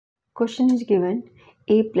Question is given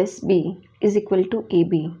a plus b is equal to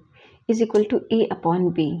ab is equal to a upon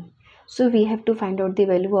b. So we have to find out the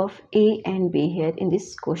value of a and b here in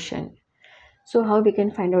this question. So how we can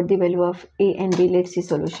find out the value of a and b? Let's see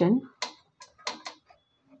solution.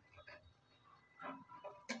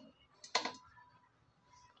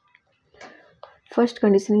 First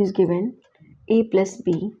condition is given a plus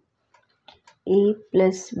b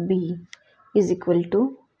is equal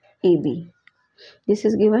to ab. This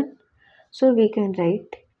is given. So we can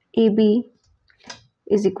write ab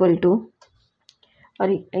is equal to, or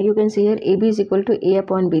you can see here ab is equal to a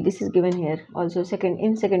upon b. This is given here also.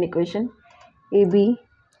 In second equation, ab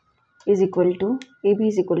is equal to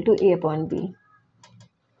a upon b,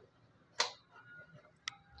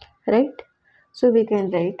 right? So we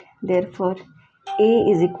can write, therefore a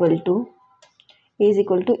is equal to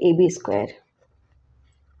ab square.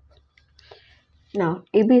 Now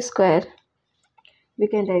ab square, we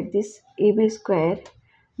can write this ab square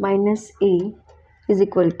minus a is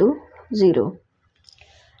equal to 0.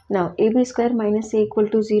 Now ab square minus a equal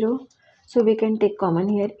to 0, so we can take common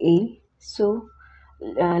here a. So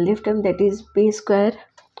left term, that is b square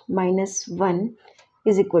minus 1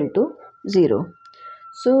 is equal to 0.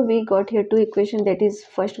 So we got here two equation, that is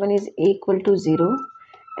first one is a equal to 0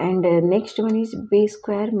 and next one is b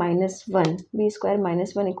square minus 1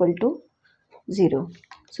 equal to 0.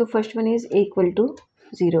 So first one is a equal to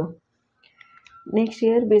 0. Next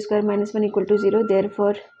here b square minus 1 equal to 0,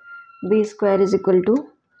 therefore b square is equal to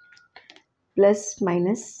plus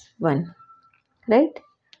minus 1, right?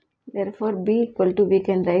 Therefore b equal to, we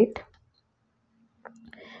can write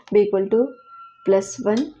b equal to plus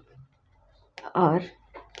 1 or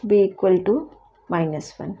b equal to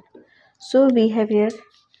minus 1. So we have here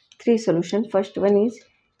three solutions. First one is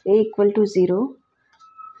a equal to 0,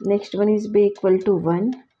 next one is b equal to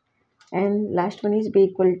 1, and last one is b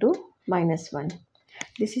equal to minus 1.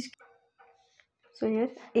 This is, so here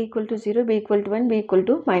a equal to 0, b equal to 1, b equal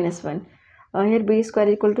to minus 1. Here b square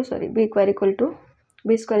is equal to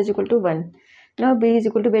b square is equal to 1. Now b is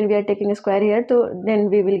equal to, when we are taking a square here, so then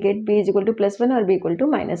we will get b is equal to plus 1 or b equal to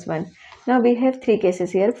minus 1. Now we have three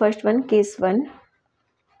cases here. First one, case 1,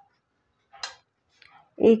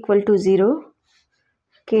 a equal to 0.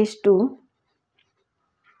 Case 2,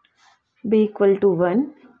 b equal to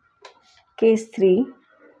 1. Case 3,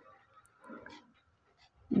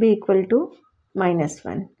 b equal to minus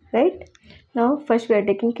 1, right? Now first we are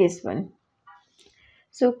taking case 1.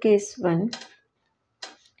 So case 1,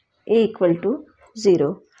 a equal to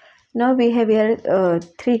 0. Now we have here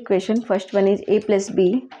three equations. First one is a plus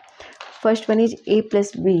b. First one is a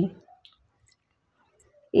plus b.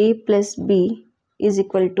 A plus b is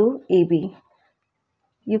equal to ab.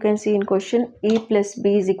 You can see in question a plus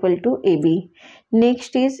b is equal to ab.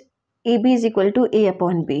 Next is ab is equal to a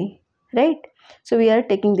upon b, right? So we are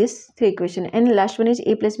taking this three equation, and last one is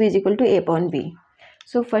a plus b is equal to a upon b.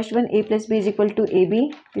 So first one, a plus b is equal to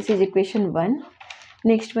ab. This is equation 1.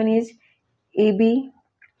 Next one is ab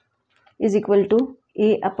is equal to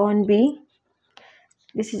a upon b.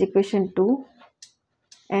 This is equation 2.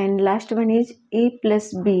 And last one is a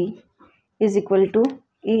plus b is equal to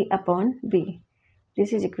a upon b.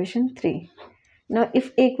 This is equation 3. Now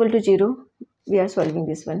if a equal to 0, we are solving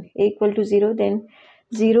this one. A equal to 0, then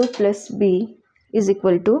 0 plus b is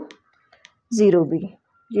equal to 0b.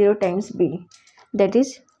 0 times b, that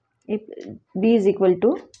is, if b is equal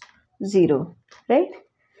to 0, right?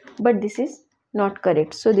 But this is not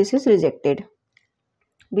correct, so this is rejected.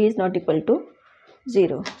 B is not equal to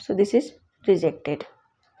 0, so this is rejected.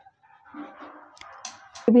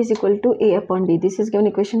 B is equal to a upon b. This is given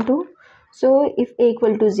equation 2. So if a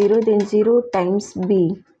equal to 0, then 0 times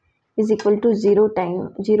b is equal to 0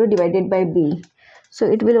 divided by b. So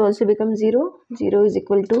it will also become 0. 0 is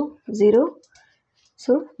equal to 0.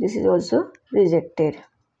 So this is also rejected.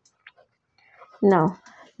 Now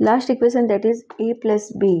last equation, that is a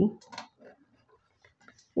plus b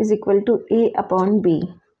is equal to a upon b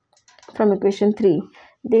from equation 3.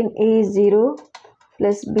 Then a is 0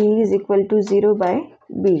 plus b is equal to 0 by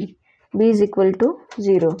b. B is equal to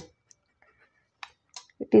 0.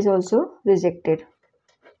 It is also rejected.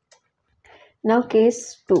 Now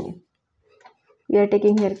case 2. We are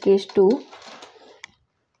taking here case 2.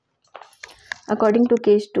 According to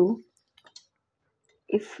case 2,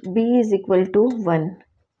 if b is equal to 1,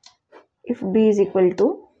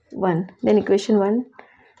 then equation 1,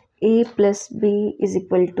 a plus b is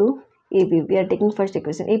equal to ab. We are taking first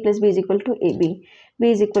equation, a plus b is equal to ab.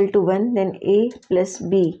 B is equal to 1, then a plus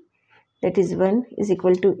b, that is 1, is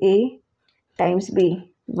equal to a times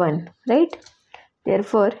b, 1, right?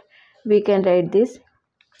 Therefore we can write this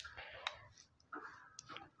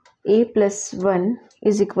a plus 1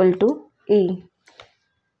 is equal to a.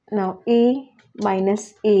 Now a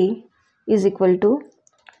minus a is equal to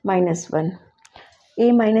minus 1.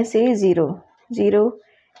 A minus a is 0. 0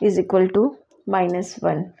 is equal to minus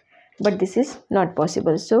 1. But this is not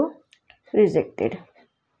possible, so rejected.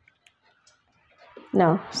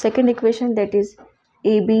 Now second equation, that is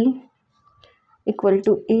AB equal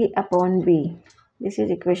to A upon B. This is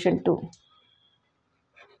equation 2.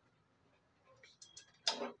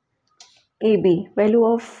 AB, value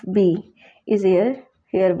of B is here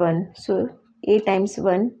 1. So A times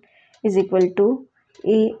 1 is equal to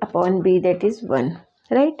A upon B, that is 1,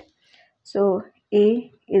 right? So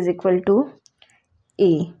A is equal to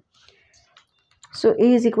A. So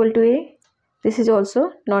A is equal to A. This is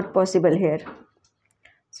also not possible here.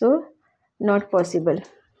 So not possible.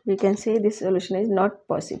 We can say this solution is not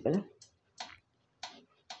possible.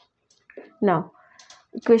 Now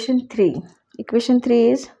equation 3. Equation 3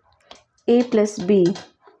 is A plus B.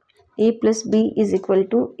 A plus B is equal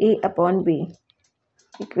to A upon B.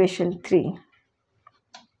 Equation 3.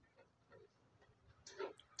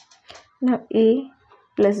 Now A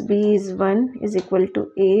plus B is 1 is equal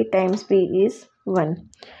to A times B is 1.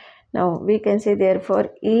 Now we can say therefore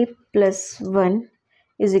A plus 1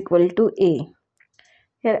 is equal to A.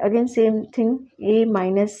 Here again same thing, A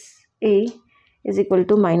minus A is equal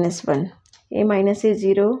to minus 1. A minus A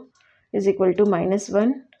 0 is equal to minus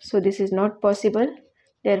 1. So this is not possible,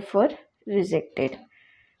 therefore rejected.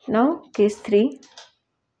 Now case 3.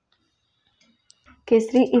 Case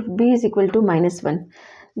 3, if B is equal to minus 1,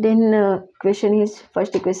 then question is,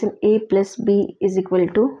 first equation, A plus B is equal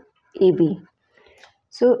to AB.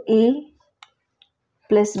 So A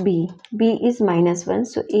plus B, B is minus 1,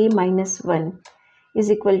 so A minus 1 is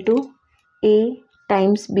equal to A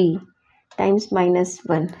times B times minus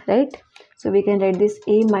 1, right? So we can write this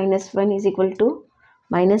A minus 1 is equal to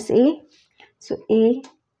minus A. So A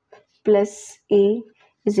plus A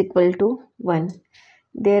is equal to 1.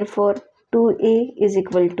 Therefore 2A is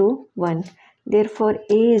equal to 1. Therefore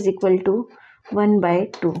A is equal to 1 by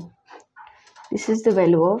 2. This is the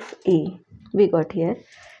value of A we got here.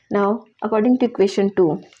 Now according to equation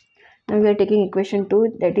 2, now we are taking equation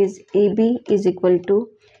 2, that is AB is equal to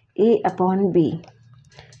A upon B.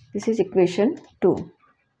 This is equation 2.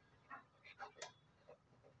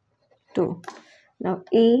 Now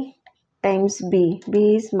A times B,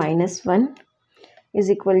 B is minus 1,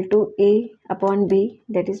 is equal to A upon B,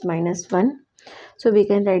 that is minus 1. So we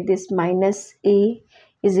can write this minus A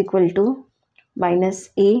is equal to minus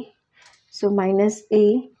A. So minus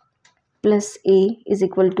A plus A is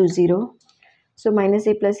equal to 0. So minus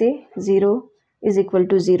A plus A, 0 is equal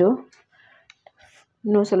to 0.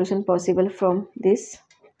 No solution possible from this.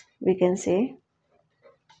 We can say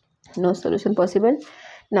no solution possible.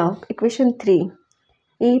 Now equation 3,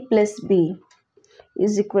 A plus B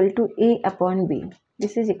is equal to A upon B.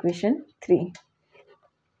 This is equation 3.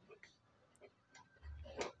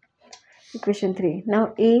 Equation 3.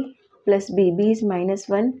 Now A plus B, B is minus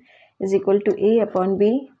 1, is equal to A upon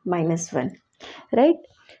B minus 1, right?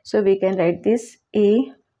 So we can write this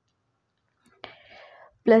A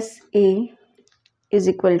plus A is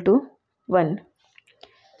equal to 1.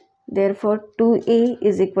 Therefore 2A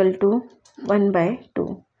is equal to 1 by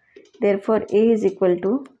 2. Therefore A is equal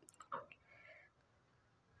to,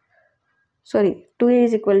 2A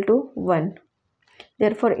is equal to 1.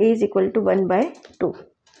 Therefore A is equal to 1 by 2.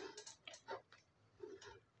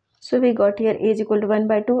 So we got here A is equal to 1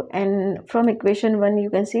 by 2, and from equation 1 you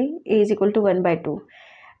can see A is equal to 1 by 2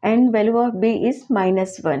 and value of B is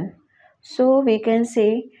minus 1. So we can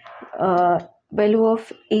say value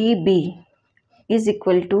of AB is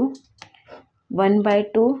equal to 1 by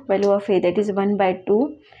 2, value of A, that is 1 by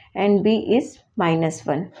 2, and B is minus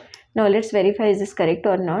 1. Now let's verify is this correct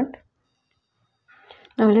or not.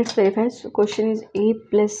 Now let's verify. So question is A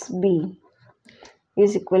plus B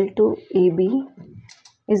is equal to AB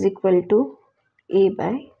is equal to A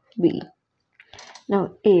by B.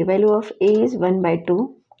 Now A, value of A is 1 by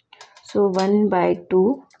 2. So 1 by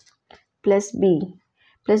 2 plus B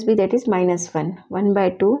that is minus 1. 1 by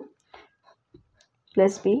 2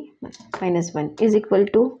 plus B minus 1 is equal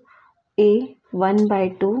to A 1 by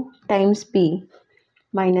 2 times B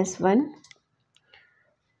minus 1.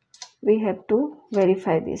 We have to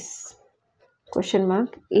verify this. Question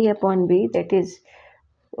mark A upon B, that is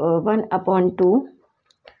 1 upon 2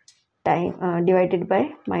 time divided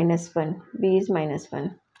by minus 1. B is minus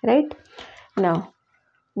 1, right? Now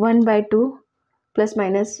 1 by 2 plus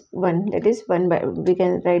minus 1, that is 1 by, we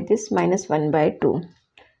can write this minus 1 by 2.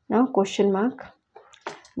 Now question mark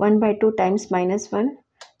 1 by 2 times minus 1.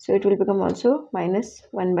 So it will become also minus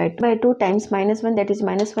 1 by 2 times minus 1, that is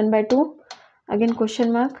minus 1 by 2. Again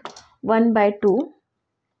question mark, 1 by 2.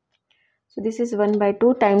 So this is 1 by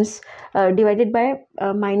 2 times divided by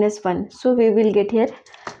minus 1. So we will get here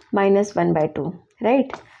minus 1 by 2,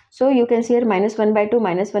 right? So you can see here minus 1 by 2,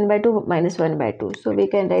 minus 1 by 2, minus 1 by 2. So we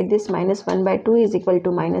can write this minus 1 by 2 is equal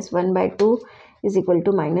to minus 1 by 2 is equal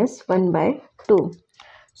to minus 1 by 2.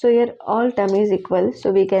 So here all term is equal. So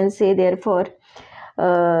we can say therefore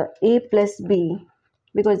a plus b,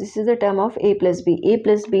 because this is the term of a plus b. A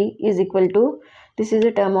plus b is equal to, this is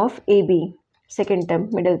the term of ab, second term,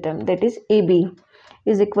 middle term, that is ab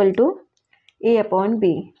is equal to a upon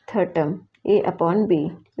b, third term, a upon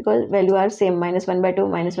b, because value are same, minus 1 by 2,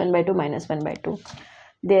 minus 1 by 2, minus 1 by 2.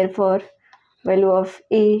 Therefore value of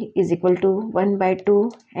a is equal to 1 by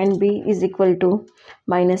 2 and b is equal to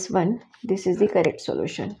minus 1. This is the correct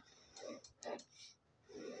solution.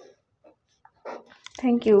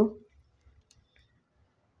 Thank you.